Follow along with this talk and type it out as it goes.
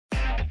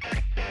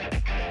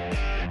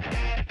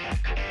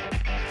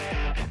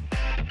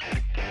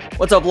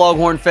What's up,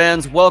 Longhorn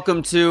fans?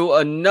 Welcome to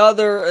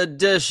another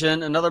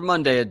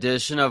Monday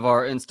edition of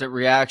our instant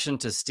reaction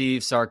to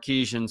Steve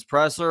Sarkisian's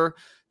presser.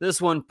 This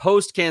one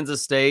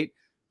post-Kansas State,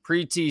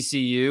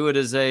 pre-TCU. It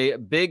is a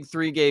big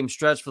three-game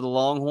stretch for the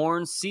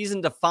Longhorns,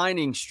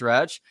 season-defining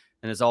stretch.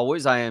 And as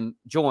always, I am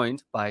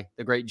joined by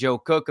the great Joe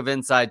Cook of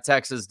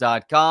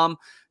InsideTexas.com.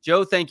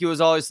 Joe, thank you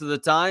as always for the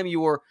time. You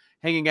were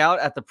hanging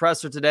out at the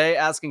presser today,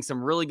 asking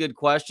some really good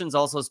questions,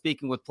 also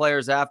speaking with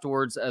players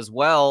afterwards as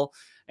well.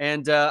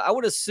 And I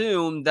would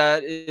assume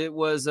that it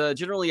was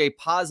generally a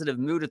positive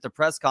mood at the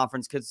press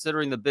conference,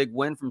 considering the big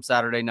win from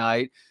Saturday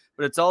night.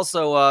 But it's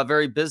also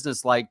very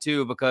businesslike,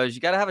 too, because you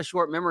got to have a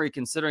short memory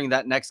considering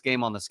that next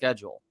game on the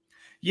schedule.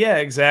 Yeah,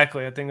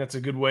 exactly. I think that's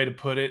a good way to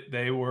put it.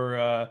 They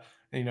were,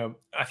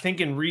 I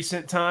think in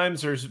recent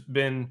times there's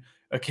been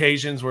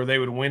occasions where they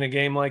would win a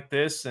game like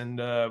this. And,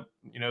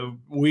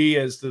 we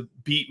as the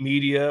beat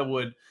media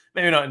would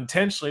maybe not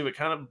intentionally, but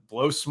kind of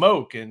blow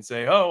smoke and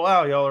say, oh,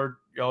 wow, y'all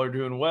are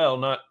doing well.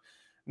 Not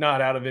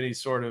out of any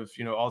sort of,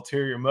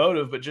 ulterior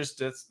motive, but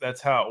just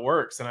that's how it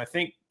works. And I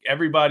think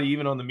everybody,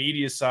 even on the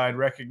media side,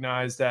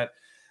 recognized that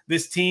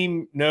this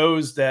team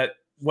knows that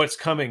what's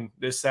coming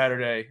this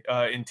Saturday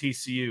in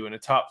TCU, and a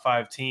top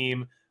 5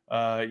 team,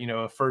 a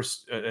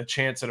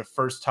chance at a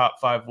first top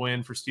 5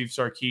 win for Steve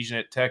Sarkisian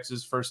at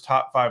Texas, first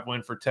top 5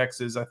 win for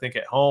Texas, I think,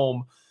 at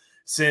home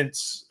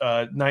since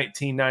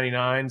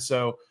 1999.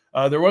 So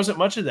there wasn't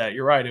much of that.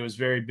 You're right. It was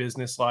very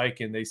businesslike,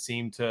 and they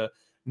seemed to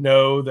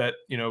know that,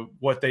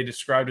 what they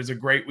described as a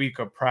great week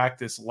of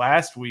practice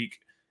last week,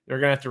 they're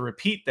going to have to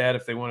repeat that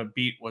if they want to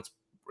beat what's,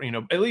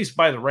 at least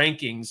by the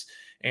rankings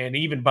and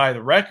even by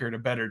the record, a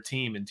better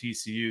team in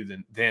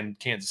TCU than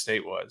Kansas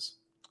State was.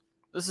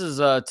 This is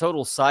a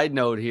total side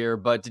note here,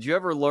 but did you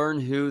ever learn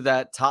who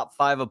that top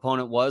 5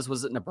 opponent was?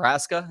 Was it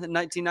Nebraska in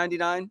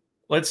 1999?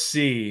 Let's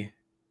see.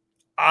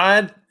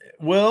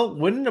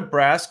 Wouldn't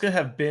Nebraska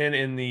have been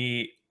in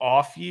the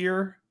off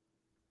year?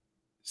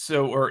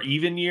 Or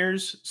even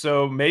years.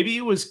 So maybe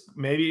it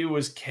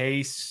was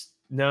Case.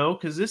 No,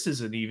 because this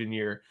is an even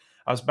year.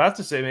 I was about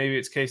to say maybe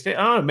it's K-State.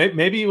 I don't know.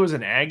 Maybe it was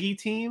an Aggie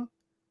team.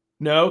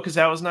 No, because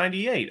that was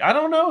 98. I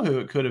don't know who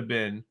it could have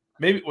been.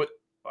 Maybe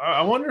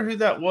I wonder who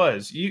that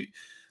was.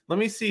 Let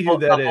me see who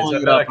that is.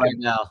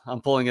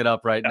 I'm pulling it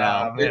up right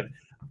now. Man.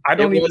 I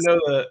don't even know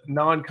the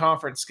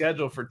non-conference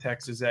schedule for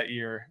Texas that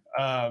year.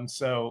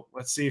 So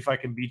let's see if I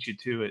can beat you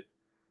to it.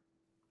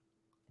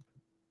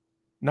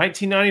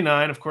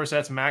 1999, of course,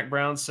 that's Mac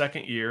Brown's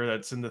second year.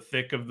 That's in the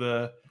thick of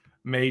the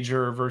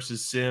Major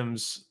versus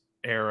Sims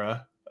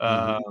era,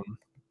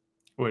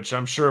 which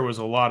I'm sure was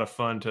a lot of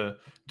fun to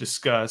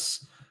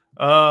discuss.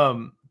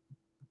 I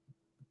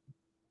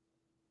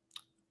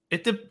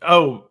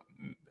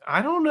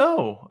don't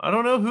know. I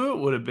don't know who it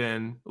would have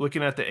been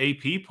looking at the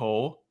AP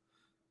poll.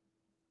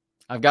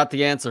 I've got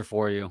the answer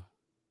for you.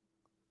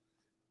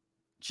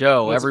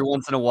 Joe, every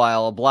once in a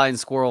while, a blind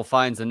squirrel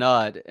finds a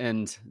nut.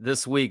 And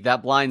this week,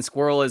 that blind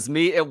squirrel is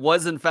me. It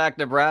was, in fact,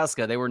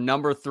 Nebraska. They were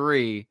number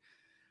 3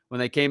 when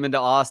they came into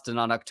Austin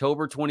on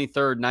October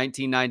 23rd,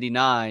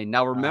 1999.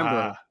 Now,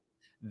 remember,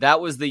 that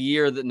was the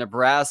year that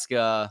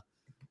Nebraska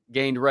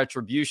gained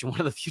retribution. One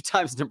of the few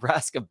times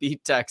Nebraska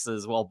beat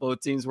Texas while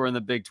both teams were in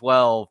the Big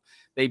 12.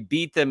 They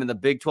beat them in the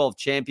Big 12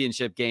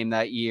 championship game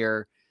that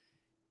year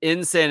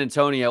in San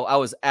Antonio. I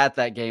was at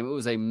that game. It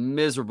was a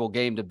miserable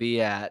game to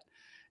be at.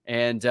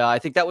 And I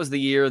think that was the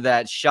year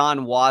that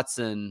Sean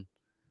Watson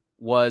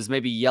was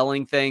maybe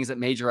yelling things at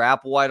Major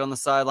Applewhite on the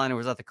sideline, or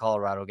was that the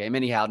Colorado game?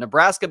 Anyhow,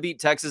 Nebraska beat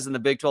Texas in the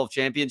Big 12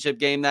 championship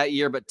game that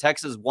year, but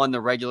Texas won the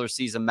regular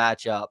season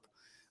matchup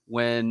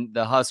when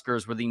the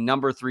Huskers were the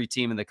number 3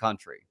 team in the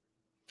country.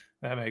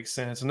 That makes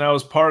sense. And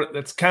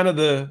that's kind of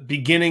the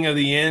beginning of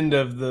the end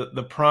of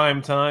the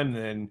prime time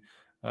then,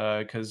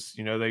 because,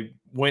 they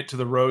went to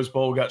the Rose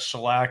Bowl, got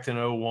shellacked in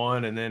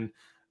 2001, and then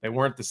they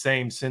weren't the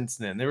same since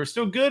then. They were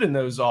still good in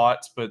those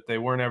aughts, but they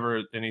weren't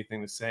ever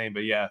anything the same.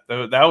 But yeah,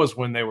 that was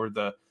when they were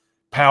the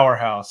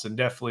powerhouse and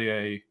definitely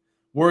a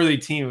worthy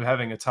team of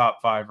having a top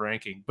 5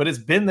 ranking. But it's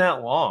been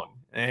that long,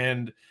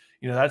 and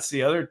that's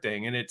the other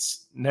thing. And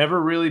it's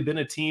never really been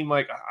a team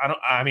like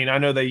I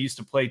know they used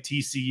to play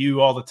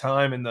TCU all the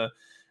time in the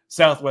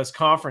Southwest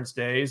Conference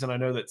days, and I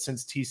know that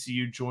since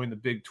TCU joined the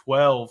Big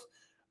 12,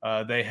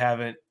 they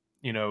haven't.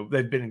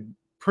 They've been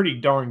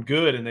pretty darn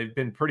good, and they've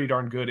been pretty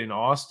darn good in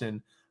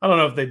Austin. I don't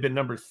know if they've been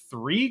number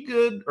 3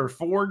 good or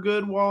 4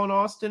 good while in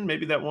Austin.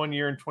 Maybe that one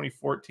year in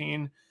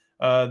 2014,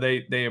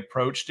 they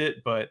approached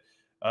it, but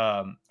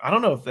I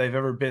don't know if they've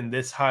ever been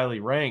this highly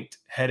ranked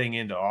heading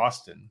into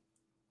Austin.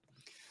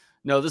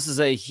 No, this is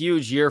a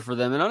huge year for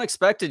them, an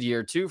unexpected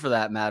year too, for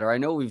that matter. I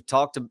know we've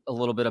talked a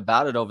little bit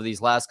about it over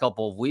these last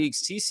couple of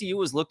weeks. TCU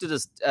was looked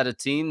at a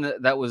team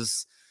that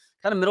was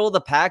kind of middle of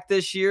the pack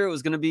this year. It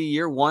was going to be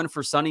year 1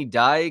 for Sonny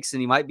Dykes,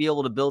 and he might be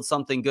able to build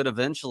something good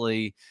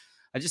eventually.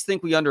 I just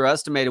think we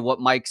underestimated what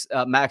Max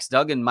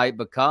Duggan might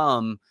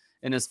become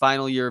in his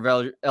final year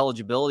of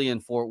eligibility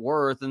in Fort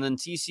Worth. And then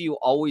TCU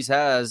always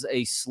has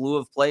a slew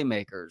of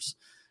playmakers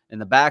in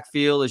the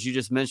backfield, as you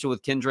just mentioned,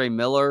 with Kendre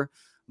Miller.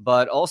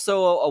 but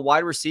also a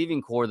wide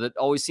receiving core that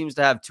always seems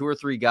to have 2 or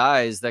 3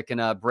 guys that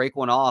can break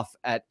one off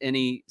at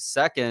any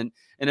second.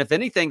 And if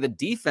anything, the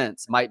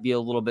defense might be a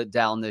little bit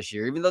down this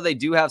year, even though they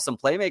do have some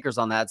playmakers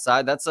on that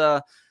side.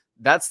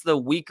 That's the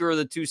weaker of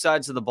the 2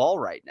 sides of the ball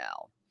right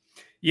now.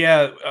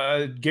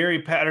 Yeah,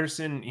 Gary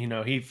Patterson,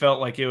 he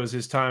felt like it was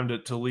his time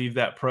to leave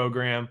that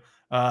program.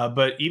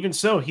 But even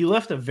so, he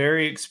left a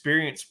very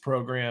experienced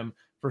program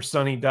for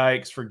Sonny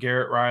Dykes, for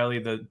Garrett Riley.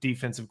 The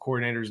defensive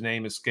coordinator's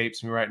name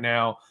escapes me right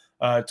now,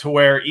 to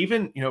where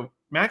even,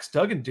 Max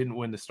Duggan didn't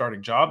win the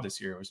starting job this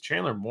year. It was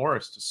Chandler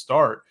Morris to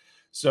start.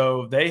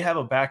 So they have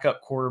a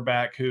backup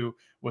quarterback who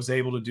was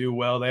able to do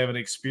well. They have an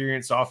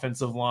experienced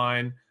offensive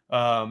line,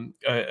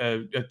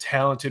 a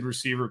talented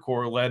receiver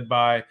core led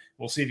by,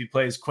 we'll see if he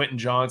plays, Quentin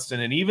Johnston,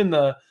 and even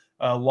the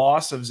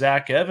loss of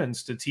Zach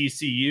Evans to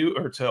TCU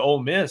or to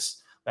Ole Miss,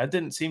 that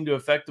didn't seem to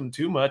affect them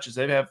too much, as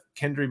they have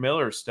Kendry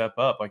Miller step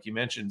up, like you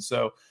mentioned.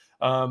 So,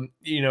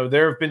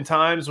 there have been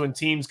times when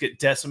teams get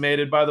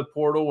decimated by the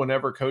portal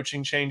whenever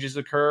coaching changes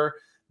occur.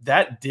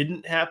 That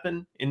didn't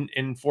happen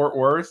in Fort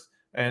Worth.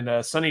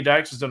 And Sonny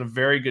Dykes has done a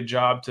very good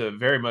job to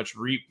very much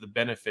reap the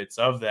benefits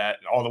of that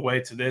all the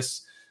way to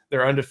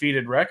their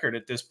undefeated record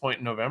at this point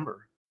in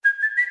November.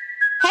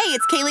 Hey,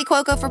 it's Kaylee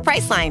Cuoco for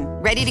Priceline.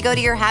 Ready to go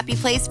to your happy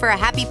place for a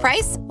happy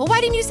price? Well,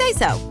 why didn't you say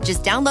so?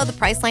 Just download the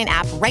Priceline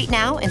app right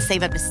now and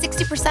save up to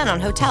 60% on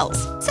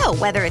hotels. So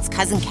whether it's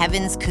Cousin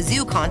Kevin's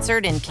Kazoo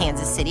Concert in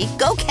Kansas City,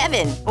 go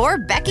Kevin, or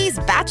Becky's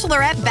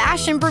Bachelorette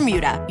Bash in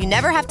Bermuda, you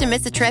never have to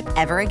miss a trip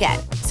ever again.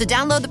 So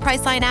download the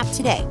Priceline app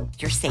today.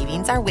 Your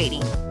savings are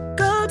waiting.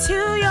 Go to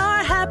your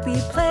happy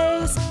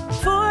place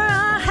for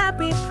a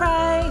happy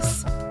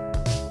price.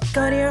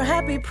 Go to your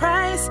happy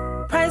price,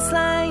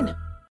 Priceline.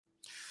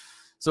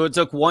 So it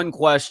took one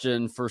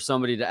question for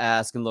somebody to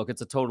ask, and look,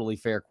 it's a totally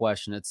fair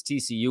question. It's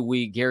TCU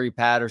week. Gary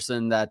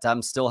Patterson, that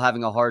I'm still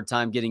having a hard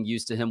time getting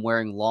used to him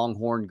wearing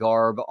Longhorn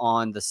garb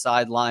on the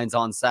sidelines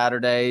on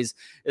Saturdays,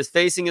 is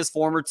facing his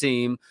former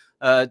team,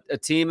 a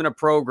team and a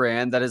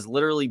program that has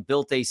literally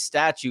built a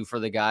statue for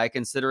the guy,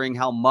 considering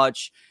how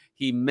much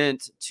he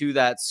meant to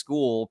that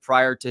school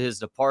prior to his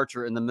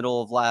departure in the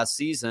middle of last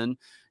season.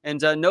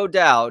 And no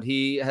doubt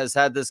he has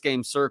had this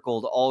game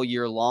circled all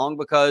year long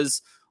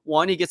because,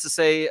 one, he gets to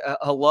say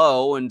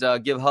hello and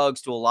give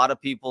hugs to a lot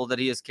of people that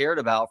he has cared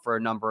about for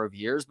a number of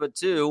years. But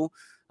two,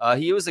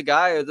 he was a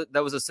guy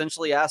that was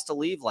essentially asked to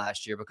leave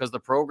last year because the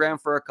program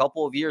for a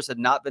couple of years had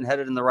not been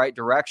headed in the right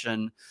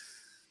direction.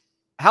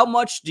 How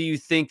much do you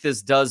think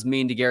this does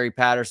mean to Gary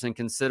Patterson,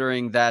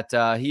 considering that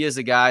he is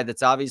a guy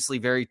that's obviously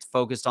very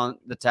focused on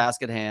the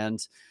task at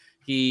hand?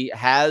 He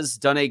has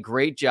done a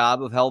great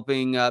job of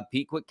helping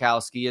Pete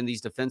Kwiatkowski and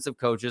these defensive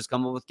coaches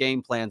come up with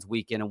game plans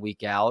week in and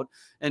week out.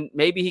 And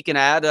maybe he can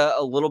add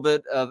a little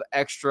bit of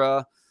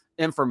extra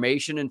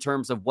information in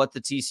terms of what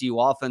the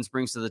TCU offense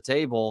brings to the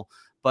table.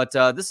 But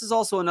this is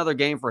also another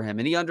game for him.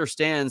 And he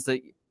understands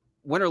that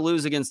win or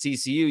lose against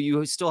TCU,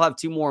 you still have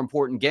 2 more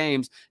important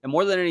games. And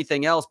more than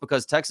anything else,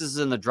 because Texas is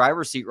in the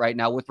driver's seat right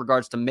now with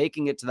regards to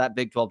making it to that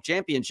Big 12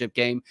 championship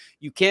game,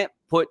 you can't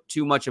put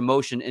too much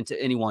emotion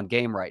into any one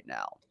game right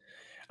now.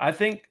 I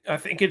think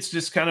it's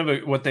just kind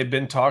of what they've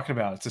been talking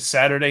about. It's a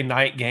Saturday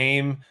night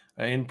game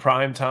in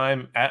prime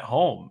time at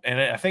home.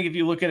 And I think if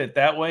you look at it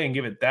that way and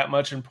give it that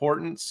much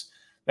importance,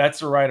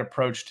 that's the right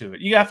approach to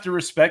it. You have to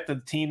respect the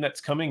team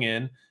that's coming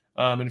in.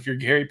 And if you're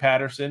Gary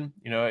Patterson,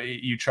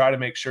 you try to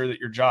make sure that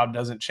your job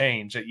doesn't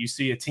change, that you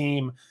see a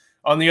team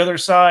on the other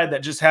side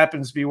that just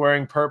happens to be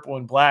wearing purple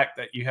and black,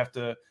 that you have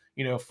to,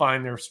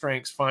 find their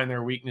strengths, find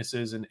their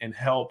weaknesses, and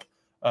help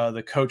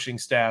the coaching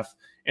staff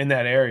in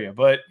that area.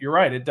 But you're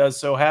right. It does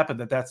so happen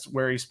that that's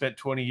where he spent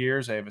 20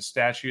 years. They have a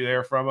statue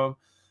there from him.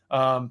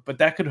 But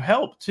that could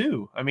help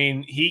too. I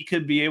mean, he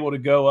could be able to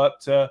go up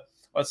to,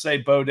 let's say,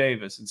 Bo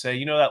Davis and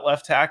say, that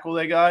left tackle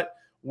they got,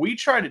 we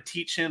tried to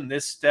teach him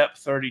this step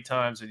 30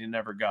 times and he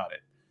never got it.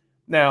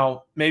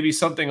 Now, maybe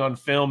something on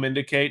film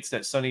indicates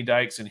that Sonny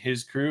Dykes and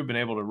his crew have been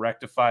able to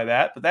rectify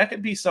that, but that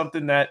could be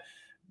something that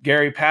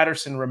Gary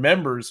Patterson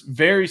remembers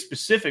very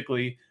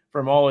specifically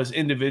from all his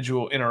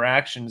individual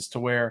interactions, to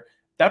where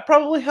that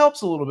probably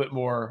helps a little bit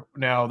more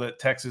now that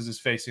Texas is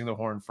facing the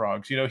Horned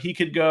Frogs. He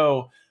could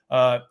go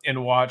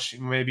and watch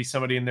maybe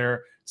somebody in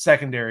their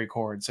secondary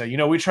core and say,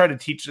 we try to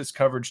teach this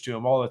coverage to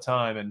him all the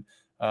time. And,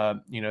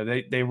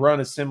 they run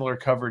a similar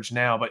coverage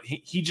now, but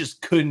he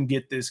just couldn't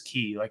get this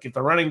key. Like if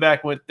the running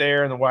back went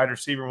there and the wide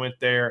receiver went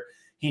there,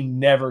 he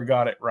never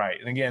got it right.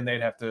 And again,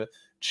 they'd have to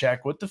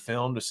check with the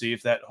film to see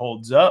if that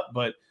holds up.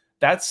 But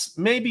that's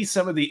maybe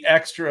some of the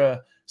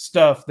extra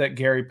stuff that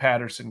Gary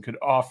Patterson could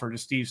offer to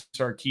Steve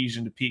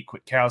Sarkisian, to Pete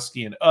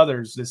Kwiatkowski, and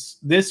others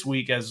this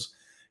week, as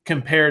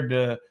compared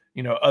to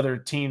other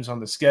teams on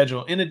the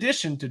schedule, in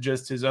addition to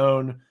just his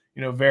own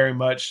very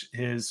much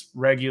his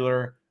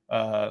regular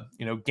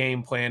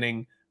game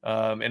planning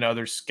and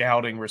other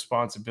scouting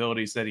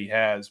responsibilities that he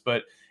has.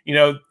 But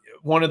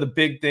one of the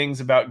big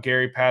things about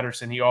Gary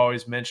Patterson he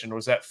always mentioned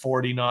was that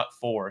 40 not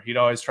 4. He'd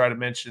always try to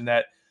mention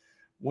that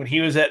when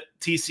he was at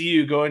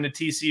TCU, going to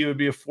TCU would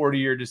be a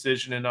 40-year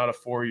decision and not a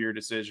 4-year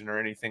decision or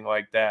anything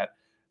like that.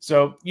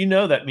 So,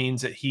 that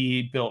means that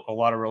he built a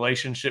lot of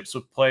relationships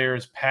with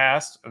players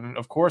past, and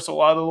of course, a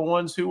lot of the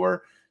ones who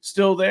are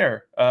still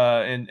there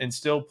and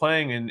still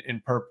playing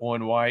in purple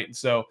and white. And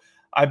so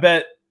I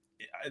bet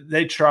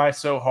they try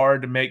so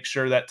hard to make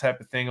sure that type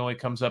of thing only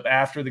comes up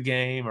after the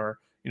game or,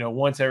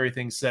 once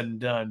everything's said and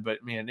done.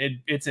 But man,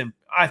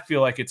 I feel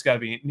like it's got to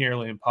be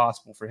nearly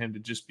impossible for him to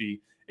just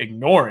be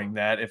ignoring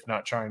that, if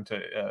not trying to,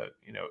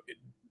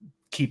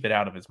 keep it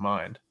out of his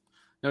mind.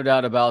 No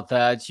doubt about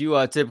that.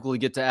 You typically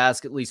get to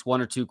ask at least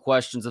one or two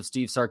questions of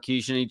Steve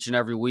Sarkisian each and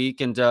every week,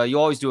 and you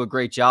always do a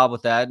great job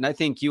with that. And I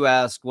think you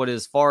asked what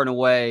is far and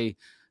away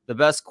the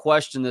best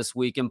question this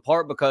week, in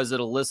part because it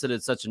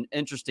elicited such an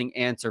interesting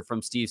answer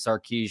from Steve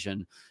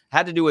Sarkisian.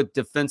 Had to do with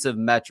defensive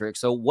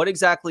metrics. So what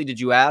exactly did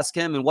you ask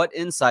him, and what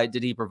insight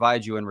did he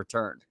provide you in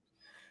return?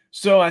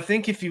 So I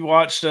think if you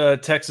watched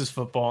Texas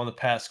football in the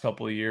past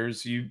couple of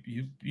years,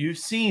 you've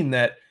seen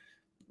that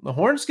the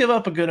Horns give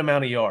up a good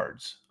amount of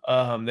yards.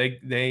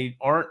 They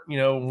aren't,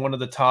 one of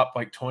the top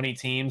 20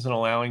 teams in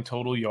allowing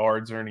total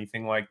yards or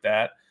anything like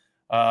that.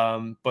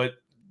 But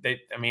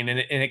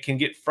it can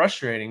get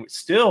frustrating.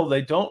 Still,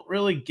 they don't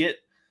really get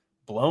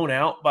blown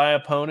out by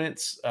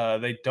opponents.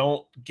 They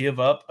don't give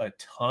up a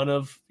ton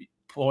of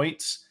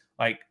points,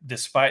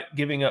 despite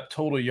giving up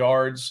total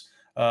yards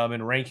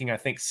and ranking, I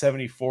think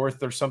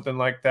 74th or something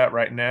like that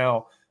right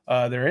now.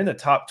 They're in the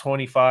top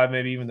 25,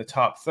 maybe even the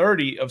top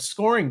 30 of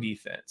scoring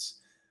defense.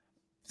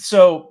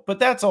 So, but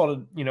that's all,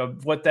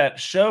 what that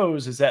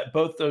shows is that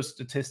both those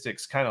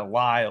statistics kind of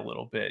lie a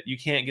little bit. You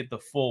can't get the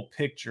full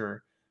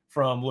picture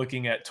from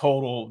looking at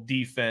total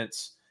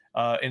defense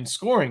and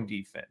scoring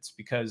defense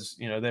because,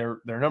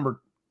 their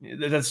number,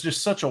 that's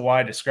just such a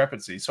wide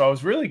discrepancy. So I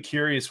was really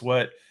curious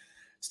what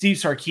Steve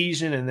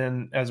Sarkisian and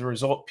then as a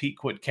result, Pete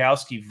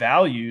Kwiatkowski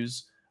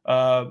values,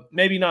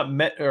 maybe not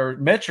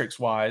metrics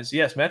wise.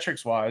 Yes,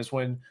 metrics wise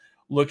when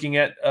looking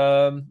at,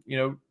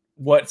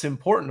 what's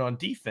important on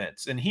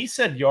defense. And he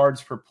said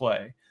yards per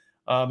play.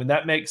 And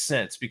that makes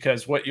sense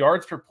because what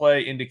yards per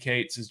play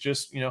indicates is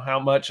just,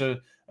 how much a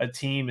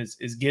team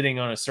is getting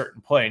on a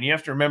certain play. And you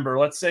have to remember,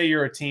 let's say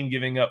you're a team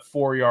giving up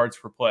 4 yards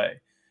per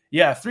play.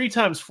 Yeah, 3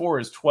 times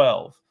 4 is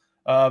 12.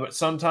 But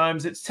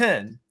sometimes it's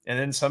 10, and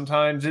then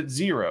sometimes it's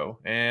 0,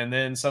 and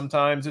then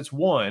sometimes it's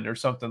 1 or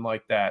something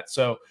like that.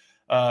 So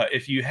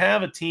if you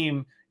have a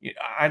team,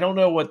 I don't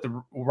know what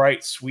the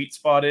right sweet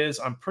spot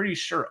is. I'm pretty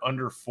sure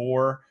under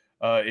 4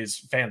 is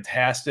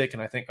fantastic,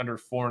 and I think under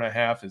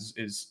 4.5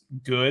 is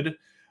good.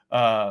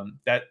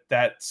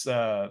 That's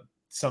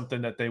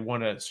something that they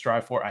want to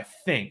strive for. I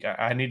think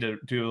I need to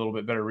do a little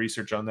bit better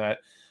research on that.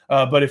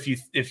 But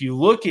if you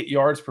look at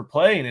yards per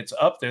play and it's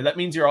up there, that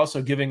means you're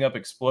also giving up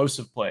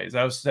explosive plays.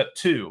 That was step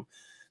 2.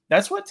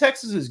 That's what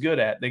Texas is good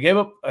at. They gave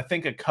up, I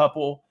think, a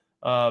couple,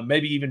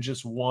 maybe even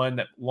just one,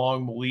 that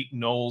long Malik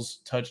Knowles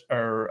touch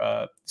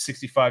or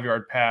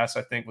 65-yard pass,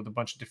 I think, with a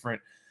bunch of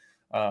different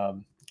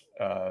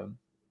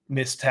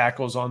missed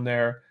tackles on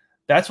there.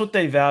 That's what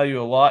they value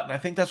a lot. And I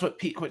think that's what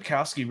Pete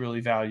Kwiatkowski really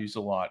values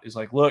a lot is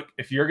look,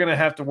 if you're going to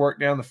have to work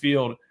down the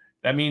field,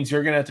 that means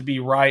you're going to have to be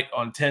right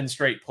on 10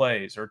 straight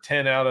plays or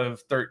 10 out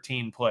of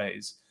 13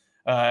 plays.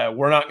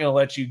 We're not going to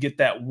let you get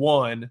that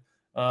one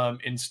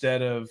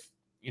instead of,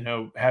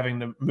 having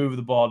to move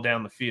the ball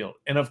down the field.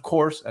 And of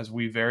course, as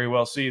we very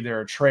well see,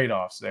 there are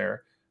trade-offs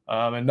there.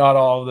 And not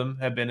all of them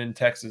have been in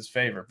Texas'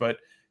 favor, but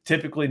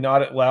typically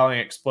not allowing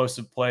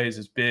explosive plays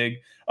is big.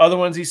 Other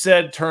ones he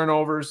said,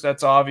 turnovers,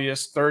 that's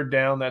obvious. Third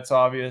down, that's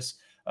obvious.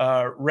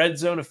 Red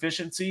zone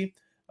efficiency.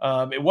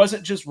 It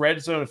wasn't just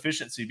red zone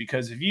efficiency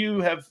because if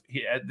you have,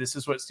 this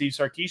is what Steve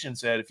Sarkisian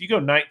said, if you go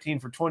 19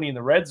 for 20 in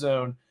the red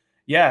zone,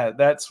 yeah,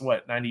 that's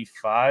what,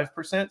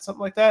 95%, something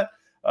like that.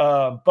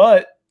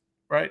 But,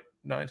 right,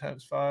 9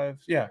 times 5,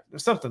 yeah,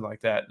 something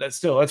like that.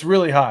 That's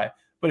really high.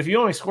 But if you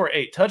only score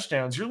 8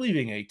 touchdowns, you're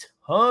leaving a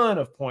ton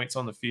of points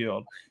on the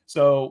field.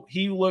 So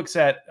he looks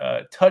at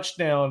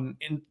touchdowns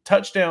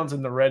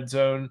in the red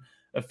zone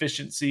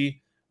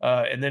efficiency,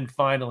 and then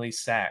finally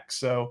sacks.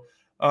 So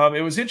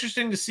it was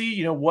interesting to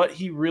see, what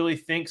he really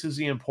thinks is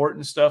the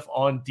important stuff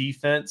on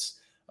defense.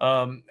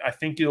 I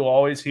think you'll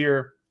always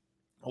hear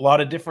a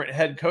lot of different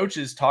head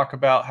coaches talk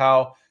about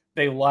how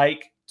they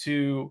like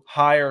to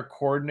hire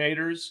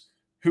coordinators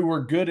who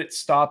are good at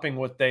stopping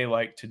what they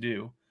like to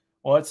do.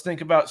 Well, let's think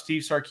about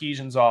Steve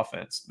Sarkisian's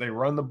offense. They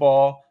run the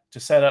ball to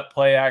set up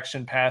play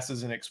action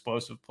passes and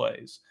explosive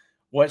plays.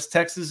 What's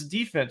Texas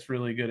defense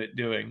really good at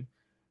doing?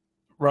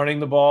 Running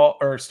the ball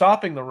or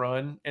stopping the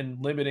run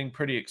and limiting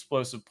pretty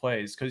explosive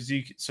plays.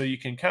 So you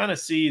can kind of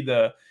see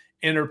the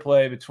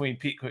interplay between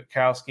Pete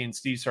Kwiatkowski and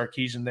Steve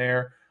Sarkisian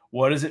there.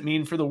 What does it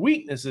mean for the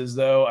weaknesses,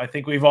 though? I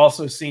think we've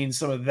also seen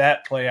some of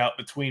that play out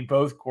between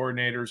both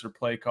coordinators or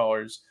play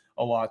callers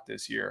a lot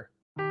this year.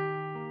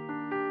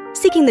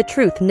 Seeking the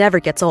truth never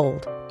gets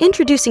old.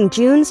 Introducing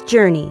June's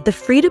Journey, the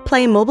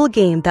free-to-play mobile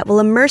game that will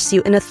immerse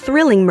you in a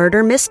thrilling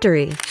murder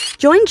mystery.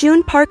 Join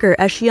June Parker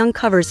as she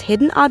uncovers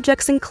hidden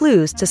objects and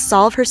clues to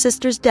solve her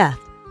sister's death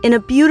in a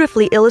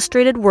beautifully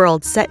illustrated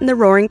world set in the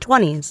Roaring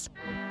 '20s.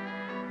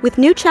 With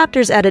new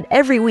chapters added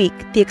every week,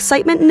 the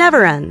excitement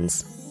never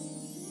ends.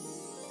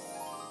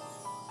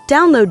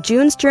 Download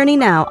June's Journey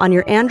now on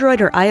your Android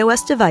or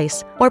iOS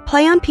device, or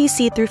play on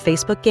PC through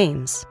Facebook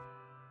Games.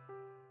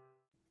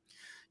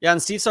 Yeah,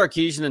 and Steve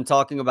Sarkisian, in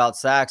talking about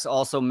sacks,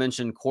 also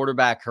mentioned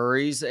quarterback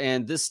hurries.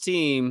 And this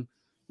team,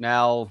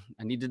 now,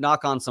 I need to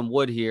knock on some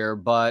wood here,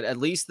 but at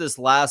least this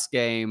last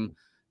game,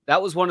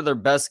 that was one of their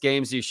best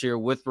games this year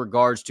with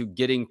regards to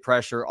getting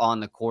pressure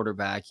on the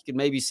quarterback. You could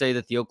maybe say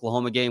that the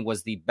Oklahoma game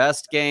was the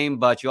best game,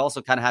 but you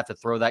also kind of have to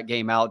throw that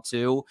game out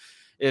too.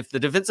 If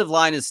the defensive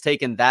line has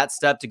taken that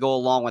step to go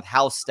along with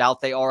how stout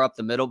they are up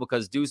the middle,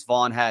 because Deuce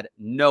Vaughn had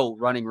no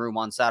running room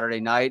on Saturday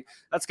night,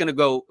 that's going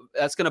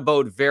to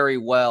bode very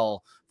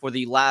well for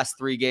the last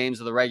 3 games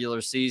of the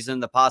regular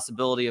season, the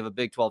possibility of a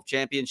Big 12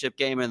 championship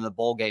game and the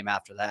bowl game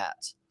after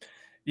that.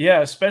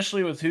 Yeah,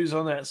 especially with who's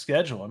on that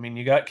schedule. I mean,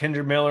 you got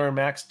Kendra Miller and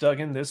Max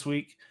Duggan this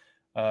week.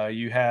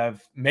 You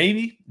have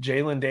maybe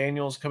Jalen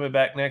Daniels coming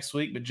back next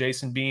week, but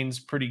Jason Bean's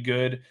pretty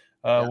good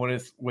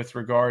with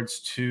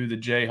regards to the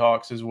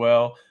Jayhawks as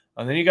well.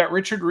 And then you got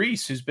Richard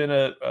Reese, who's been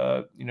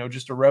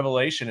just a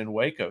revelation in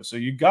Waco. So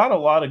you got a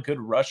lot of good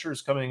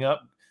rushers coming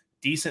up,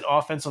 decent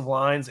offensive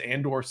lines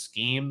and/or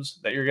schemes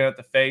that you're going to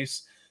have to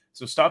face.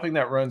 So stopping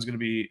that run is going to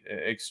be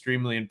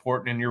extremely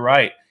important. And you're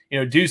right.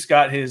 Deuce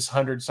got his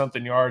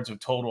 100-something yards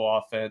of total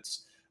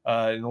offense,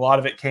 and a lot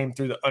of it came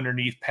through the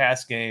underneath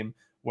pass game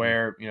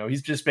where,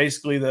 he's just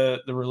basically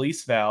the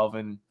release valve,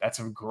 and that's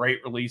a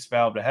great release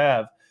valve to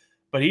have.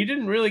 But he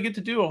didn't really get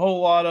to do a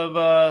whole lot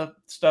of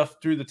stuff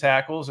through the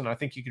tackles, and I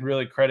think you can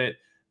really credit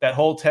that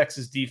whole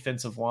Texas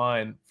defensive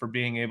line for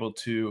being able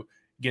to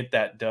get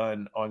that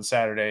done on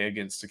Saturday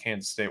against the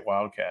Kansas State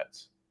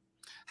Wildcats.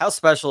 How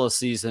special a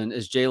season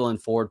is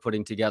Jalen Ford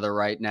putting together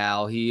right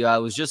now? He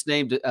was just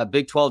named a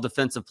Big 12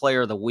 Defensive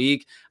Player of the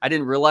Week. I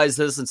didn't realize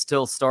this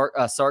until Sark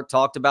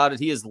talked about it.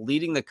 He is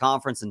leading the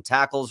conference in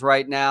tackles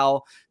right now.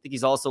 I think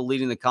he's also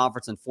leading the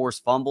conference in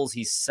forced fumbles.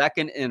 He's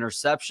second in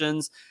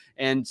interceptions.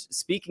 And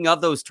speaking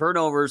of those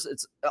turnovers,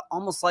 it's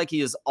almost like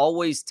he is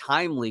always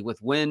timely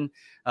with when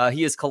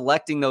he is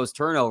collecting those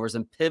turnovers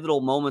in pivotal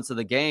moments of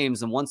the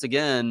games. And once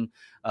again,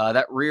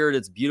 that reared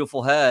its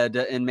beautiful head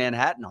in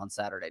Manhattan on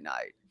Saturday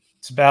night.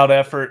 It's about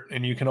effort,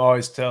 and you can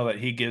always tell that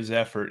he gives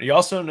effort. He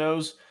also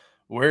knows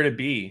where to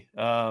be.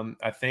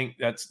 I think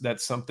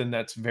that's something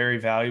that's very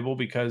valuable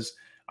because,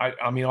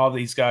 I mean, all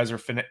these guys are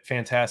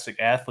fantastic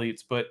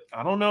athletes, but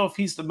I don't know if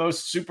he's the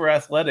most super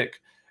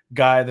athletic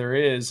guy there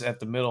is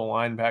at the middle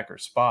linebacker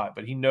spot,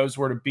 but he knows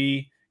where to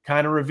be,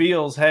 kind of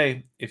reveals,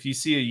 hey, if you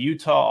see a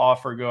Utah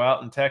offer go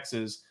out in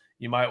Texas,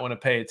 you might want to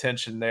pay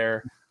attention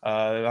there.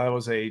 That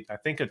was I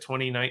think a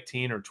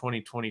 2019 or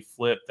 2020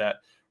 flip that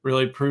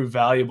really proved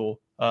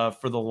valuable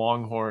for the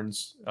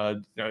Longhorns,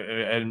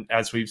 and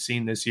as we've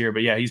seen this year.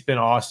 But yeah, he's been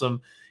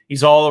awesome.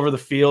 He's all over the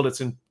field.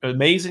 It's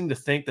amazing to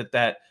think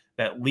that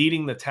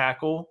leading the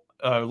tackle,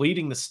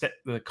 leading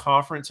the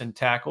conference in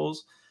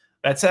tackles,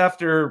 that's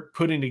after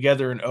putting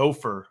together an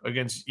offer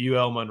against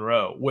UL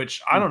Monroe,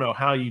 which I don't know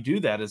how you do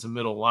that as a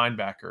middle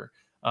linebacker.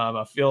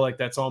 I feel like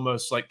that's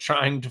almost like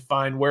trying to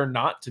find where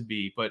not to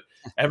be. But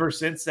ever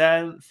since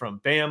then,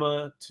 from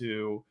Bama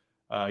to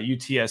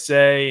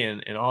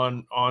UTSA and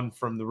on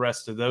from the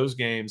rest of those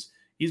games,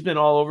 he's been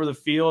all over the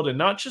field, and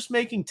not just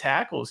making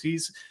tackles.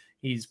 He's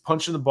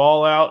punching the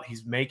ball out.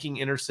 He's making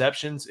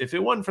interceptions. If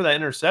it wasn't for that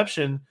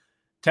interception,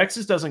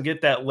 Texas doesn't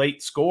get that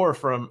late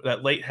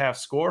half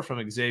score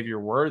from Xavier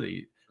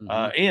Worthy,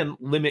 and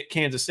limit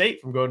Kansas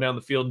State from going down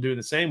the field and doing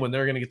the same when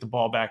they're going to get the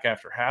ball back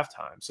after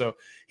halftime. So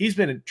he's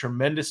been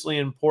tremendously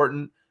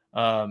important.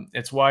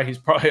 It's why he's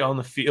probably on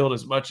the field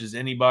as much as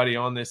anybody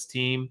on this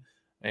team.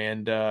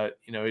 And,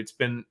 it's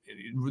been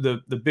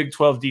the Big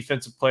 12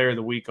 Defensive Player of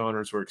the Week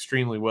honors were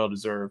extremely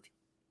well-deserved.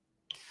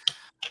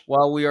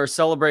 While we are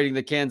celebrating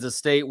the Kansas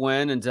State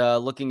win and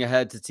looking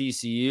ahead to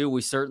TCU,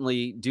 we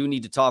certainly do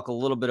need to talk a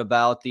little bit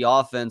about the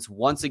offense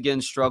once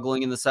again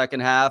struggling in the second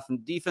half.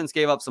 And defense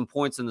gave up some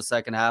points in the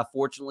second half.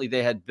 Fortunately,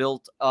 they had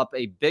built up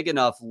a big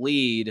enough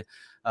lead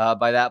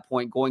by that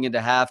point going into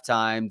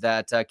halftime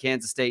that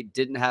Kansas State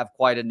didn't have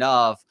quite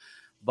enough.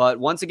 But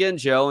once again,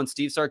 Joe, and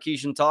Steve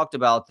Sarkisian talked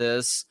about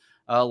this,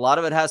 a lot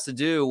of it has to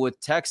do with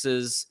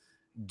Texas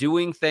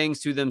doing things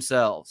to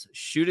themselves,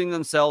 shooting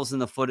themselves in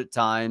the foot at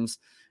times.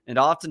 And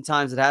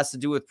oftentimes it has to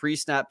do with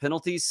pre-snap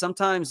penalties,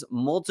 sometimes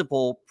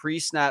multiple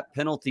pre-snap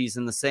penalties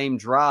in the same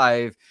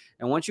drive.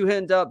 And once you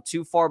end up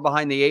too far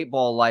behind the 8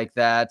 ball like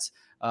that,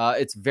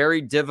 it's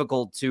very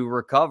difficult to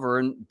recover.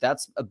 And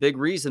that's a big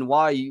reason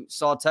why you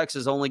saw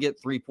Texas only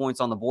get 3 points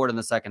on the board in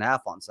the second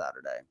half on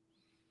Saturday.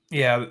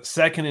 Yeah,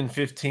 2nd and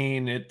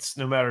 15, it's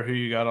no matter who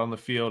you got on the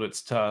field,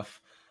 it's tough.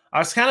 I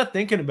was kind of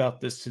thinking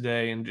about this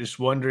today and just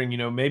wondering,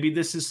 maybe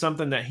this is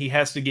something that he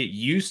has to get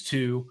used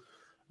to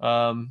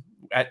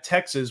at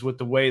Texas with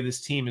the way this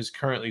team is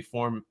currently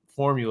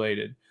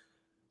formulated.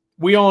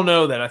 We all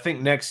know that. I think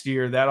next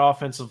year, that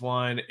offensive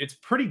line, it's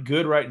pretty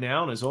good right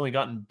now and has only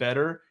gotten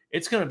better.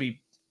 It's going to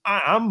be,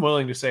 I'm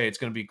willing to say it's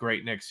going to be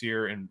great next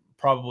year and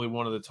probably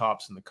one of the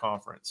tops in the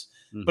conference.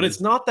 But it's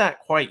not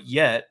that quite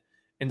yet.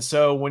 And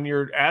so when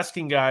you're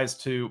asking guys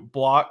to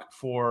block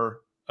for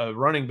a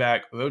running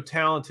back, though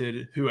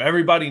talented, who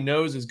everybody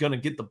knows is going to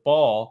get the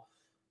ball,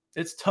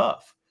 it's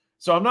tough.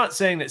 So I'm not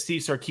saying that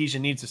Steve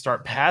Sarkisian needs to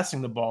start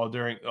passing the ball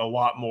during a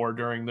lot more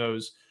during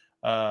those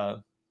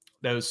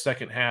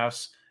second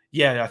halves.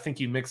 Yeah, I think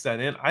you mix that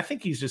in. I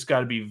think he's just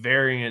got to be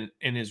variant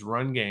in his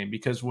run game,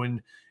 because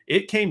when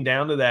it came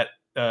down to that,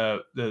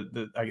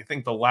 I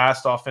think the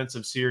last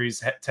offensive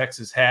series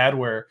Texas had,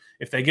 where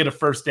if they get a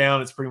first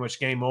down, it's pretty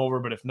much game over.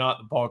 But if not,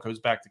 the ball goes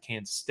back to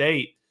Kansas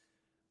State.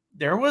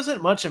 There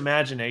wasn't much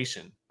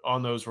imagination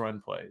on those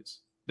run plays.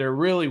 There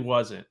really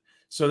wasn't.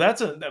 So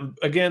that's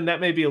again, that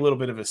may be a little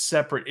bit of a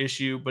separate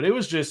issue, but it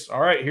was just,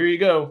 all right, here you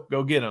go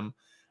get them.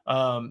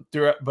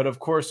 But of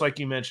course, like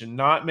you mentioned,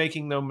 not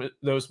making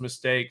those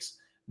mistakes,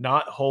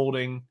 not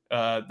holding,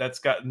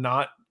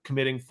 not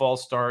committing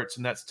false starts,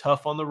 and that's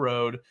tough on the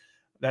road.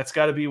 That's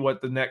got to be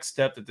what the next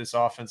step that this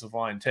offensive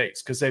line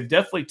takes, because they've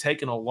definitely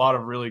taken a lot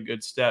of really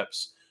good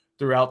steps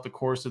throughout the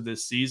course of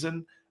this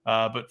season.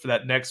 But for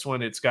that next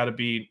one, it's got to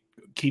be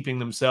keeping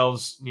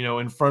themselves,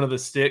 in front of the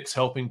sticks,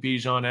 helping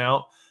Bijan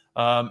out.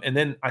 And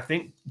then I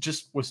think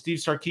just with Steve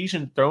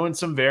Sarkisian throwing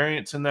some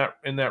variance in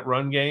that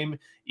run game,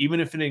 even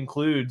if it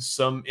includes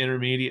some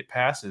intermediate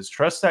passes,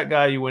 trust that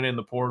guy you went in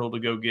the portal to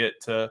go get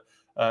to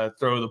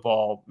throw the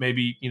ball.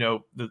 Maybe,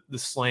 the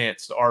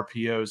slants, the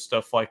RPOs,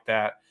 stuff like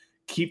that.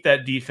 Keep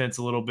that defense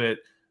a little bit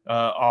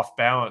off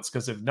balance,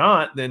 because if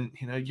not, then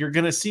you're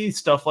going to see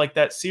stuff like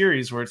that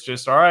series where it's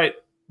just, all right,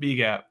 B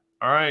gap,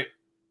 all right,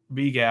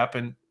 B gap,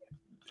 and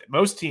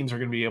most teams are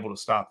going to be able to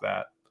stop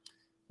that.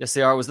 Yes,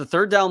 they are. Was the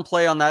third down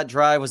play on that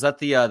drive, was that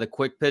the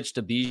quick pitch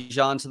to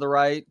Bijan to the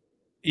right?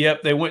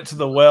 Yep, they went to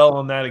the well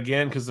on that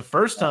again, because the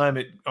first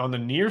time on the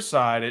near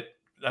side,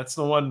 that's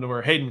the one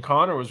where Hayden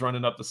Connor was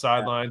running up the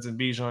sidelines and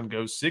Bijan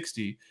goes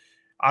 60.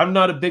 I'm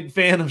not a big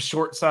fan of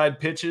short side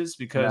pitches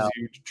because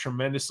you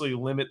tremendously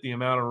limit the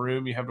amount of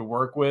room you have to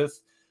work with.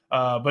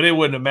 But it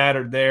wouldn't have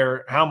mattered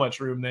there how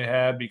much room they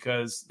had,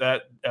 because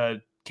that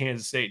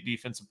Kansas State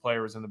defensive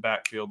player was in the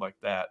backfield like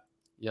that.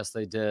 Yes,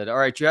 they did. All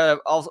right.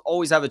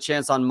 Always have a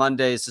chance on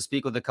Mondays to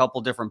speak with a couple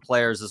different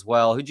players as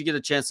well. Who'd you get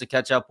a chance to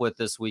catch up with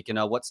this week? And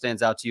what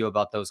stands out to you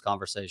about those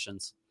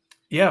conversations?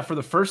 Yeah, for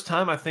the first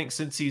time, I think,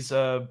 since he's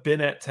been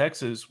at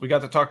Texas, we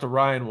got to talk to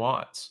Ryan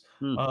Watts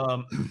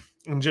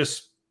and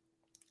just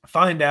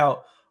find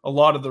out a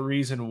lot of the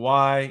reason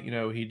why,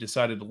 he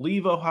decided to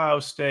leave Ohio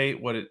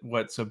State,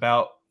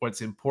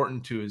 what's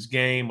important to his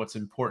game, what's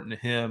important to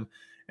him,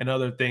 and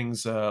other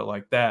things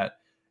like that.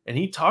 And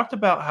he talked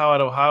about how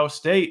at Ohio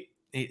State,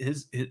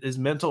 his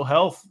mental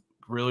health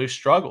really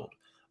struggled.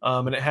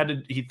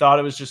 And he thought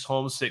it was just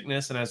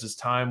homesickness. And as his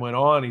time went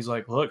on, he's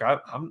like, look,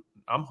 I'm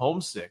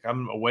homesick.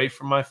 I'm away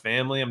from my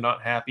family. I'm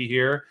not happy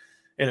here.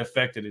 It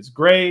affected his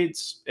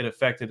grades. It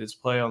affected his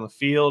play on the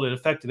field. It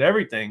affected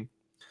everything.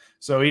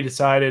 So he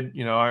decided,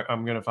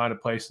 I'm going to find a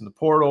place in the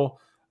portal.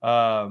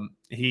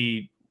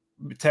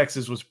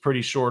 Texas was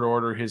pretty short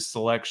order, his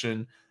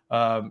selection,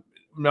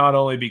 not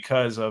only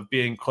because of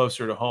being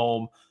closer to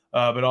home,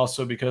 but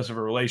also because of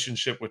a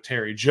relationship with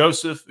Terry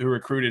Joseph, who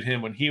recruited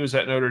him when he was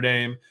at Notre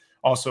Dame,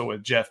 also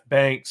with Jeff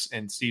Banks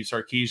and Steve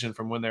Sarkisian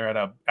from when they're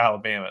at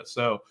Alabama.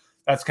 So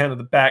that's kind of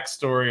the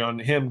backstory on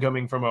him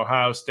coming from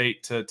Ohio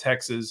State to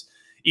Texas,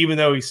 even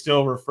though he's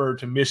still referred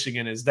to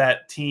Michigan as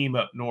that team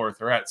up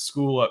north or at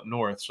school up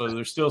north. So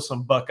there's still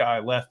some Buckeye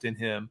left in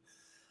him.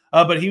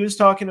 But he was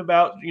talking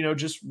about,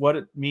 just what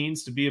it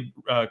means to be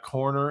a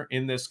corner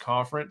in this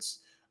conference.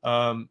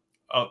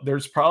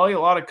 There's probably a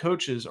lot of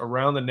coaches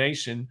around the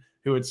nation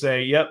who would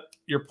say, yep,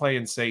 you're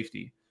playing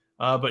safety.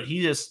 But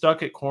he is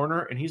stuck at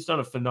corner, and he's done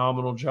a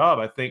phenomenal job.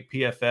 I think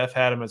PFF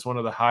had him as one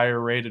of the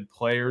higher-rated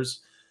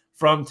players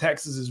from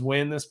Texas's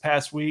win this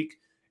past week.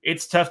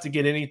 It's tough to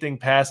get anything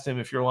past him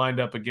if you're lined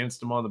up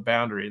against him on the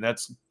boundary.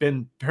 That's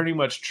been pretty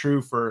much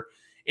true for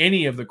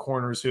any of the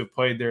corners who have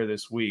played there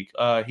this week.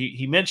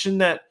 He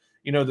mentioned that,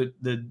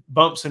 the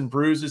bumps and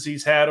bruises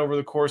he's had over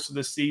the course of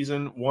this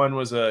season. One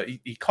was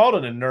he called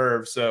it a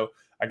nerve, so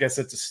I guess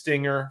it's a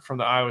stinger from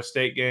the Iowa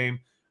State game.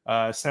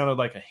 Sounded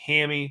like a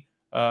hammy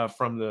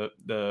from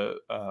the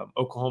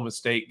Oklahoma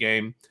State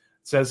game.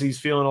 Says he's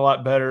feeling a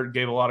lot better.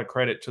 Gave a lot of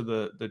credit to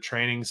the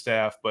training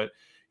staff, but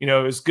it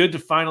was good to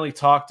finally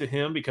talk to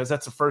him, because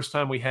that's the first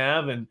time we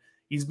have, and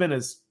he's been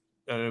an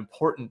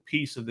important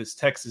piece of this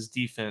Texas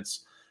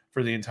defense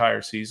for the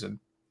entire season.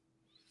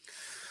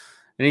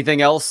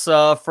 Anything else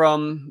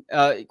from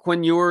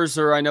Quinn Ewers,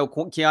 or I know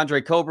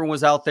Keandre Coburn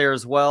was out there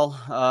as well.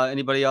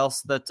 Anybody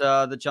else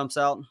that jumps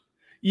out?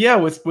 Yeah,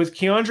 with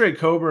Keandre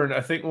Coburn,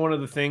 I think one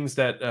of the things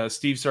that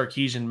Steve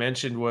Sarkisian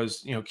mentioned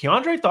was,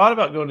 Keandre thought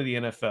about going to the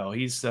NFL.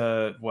 He's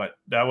that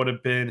would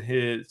have been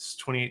his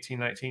 2018,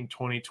 19,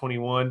 20,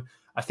 21.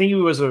 I think he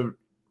was a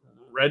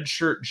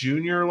redshirt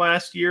junior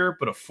last year,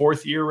 but a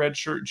fourth-year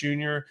redshirt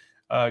junior,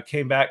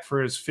 came back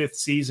for his fifth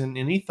season,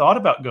 and he thought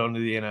about going to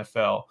the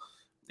NFL.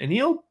 And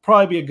he'll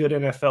probably be a good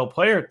NFL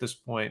player at this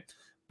point.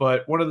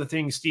 But one of the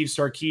things Steve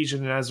Sarkisian,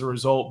 and as a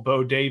result,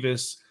 Bo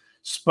Davis,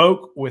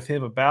 spoke with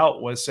him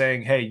about was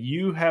saying, hey,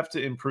 you have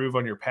to improve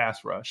on your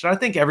pass rush. And I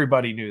think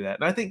everybody knew that.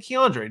 And I think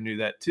Keandre knew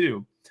that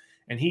too.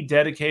 and he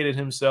dedicated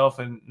himself.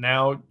 And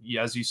now,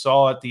 as you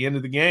saw at the end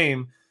of the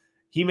game,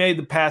 he made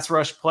the pass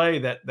rush play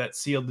that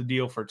sealed the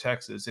deal for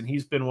Texas. And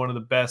he's been one of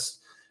the best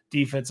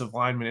defensive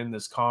linemen in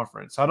this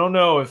conference. I don't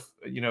know if,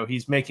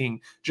 he's making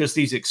just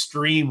these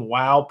extreme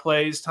wow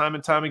plays time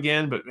and time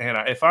again, but man,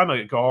 if I'm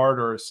a guard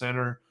or a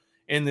center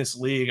in this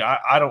league,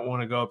 I don't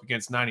want to go up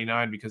against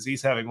 99 because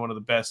he's having one of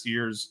the best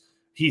years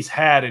he's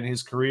had in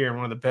his career and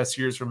one of the best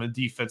years from a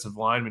defensive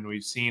lineman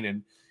we've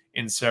seen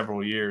in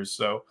several years.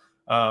 So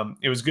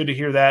it was good to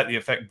hear that, the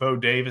effect Bo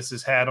Davis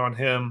has had on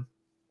him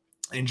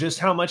and just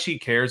how much he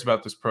cares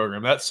about this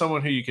program. That's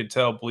someone who you could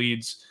tell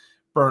bleeds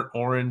burnt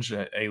orange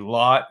a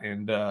lot.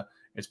 And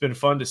it's been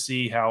fun to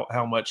see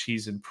how much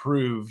he's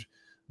improved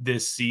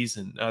this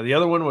season. The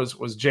other one was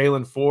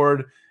Jalen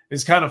Ford.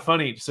 It's kind of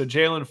funny. So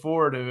Jalen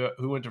Ford,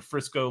 who went to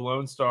Frisco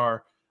Lone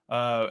Star,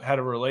 had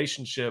a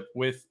relationship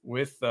with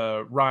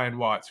Ryan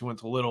Watts, who went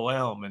to Little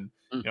Elm. And,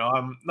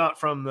 I'm not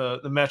from the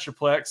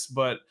Metroplex,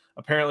 but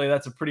apparently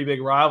that's a pretty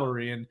big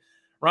rivalry. And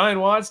Ryan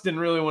Watts didn't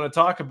really want to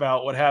talk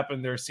about what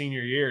happened their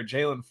senior year.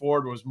 Jalen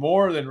Ford was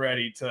more than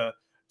ready to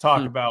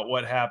talk about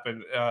what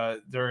happened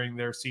during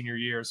their senior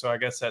year. So I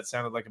guess that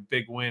sounded like a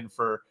big win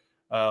for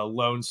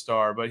Lone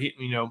Star. But he,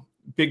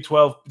 Big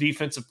 12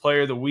 Defensive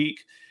Player of the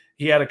Week.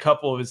 He had a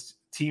couple of his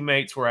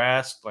teammates were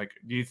asked, like,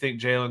 do you think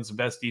Jalen's the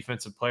best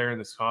defensive player in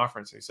this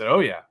conference? And he said, oh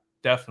yeah,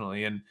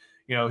 definitely. And,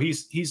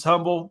 he's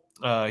humble.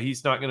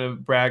 He's not going to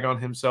brag on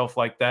himself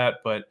like that,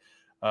 but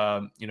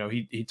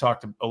he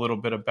talked a little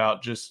bit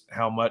about just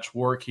how much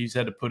work he's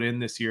had to put in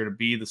this year to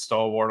be the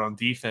stalwart on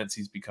defense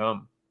he's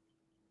become.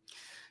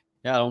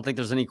 Yeah, I don't think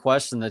there's any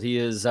question that he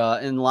is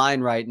in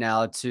line right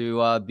now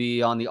to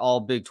be on the all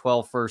Big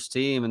 12 first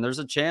team. And there's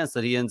a chance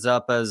that he ends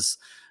up as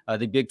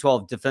the Big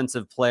 12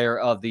 Defensive Player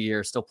of the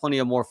Year. Still plenty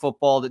of more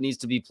football that needs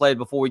to be played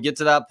before we get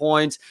to that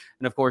point.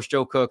 And of course,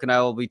 Joe Cook and I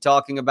will be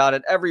talking about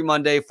it every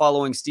Monday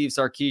following Steve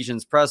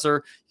Sarkisian's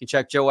presser. You can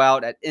check Joe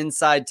out at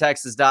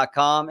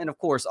InsideTexas.com and of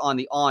course on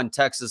the On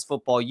Texas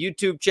Football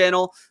YouTube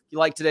channel. If you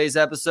like today's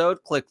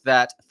episode, click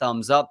that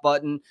thumbs up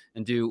button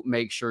and do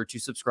make sure to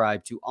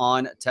subscribe to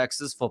On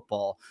Texas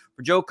Football.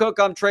 For Joe Cook,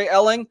 I'm Trey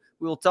Elling.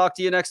 We will talk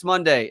to you next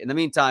Monday. In the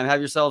meantime, have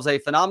yourselves a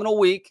phenomenal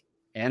week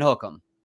and hook 'em.